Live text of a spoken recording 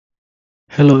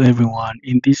Hello everyone,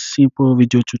 in this simple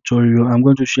video tutorial I'm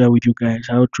going to share with you guys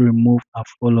how to remove a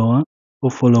follower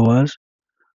or followers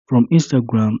from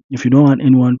Instagram. If you don't want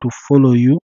anyone to follow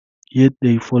you yet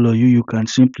they follow you, you can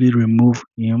simply remove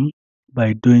him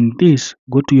by doing this.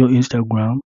 Go to your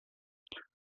Instagram.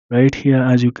 Right here,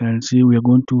 as you can see, we are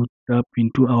going to tap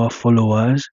into our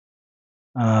followers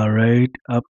right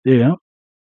up there,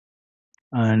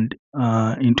 and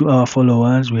into our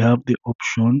followers we have the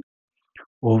option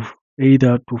of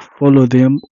either to follow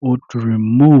them or to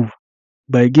remove.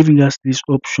 By giving us this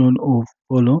option of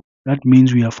follow, that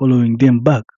means we are following them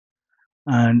back.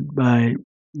 And by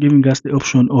giving us the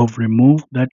option of remove,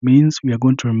 that means we are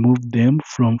going to remove them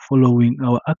from following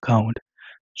our account.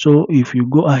 So if you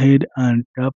go ahead and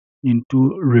tap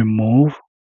into remove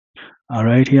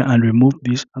right here and remove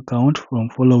this account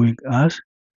from following us,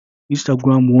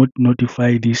 Instagram won't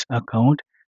notify this account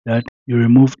that you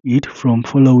removed it from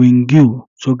following you.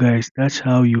 So guys, that's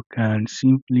how you can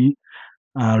simply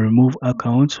remove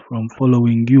accounts from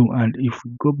following you. And if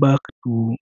we go back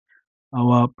to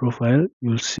our profile,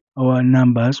 you'll see our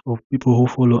numbers of people who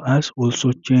follow us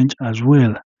also change as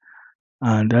well.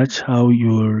 And that's how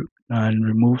you can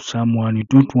remove someone you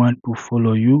don't want to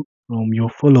follow you from your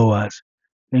followers.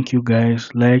 Thank you guys.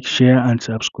 Like, share and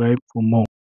subscribe for more.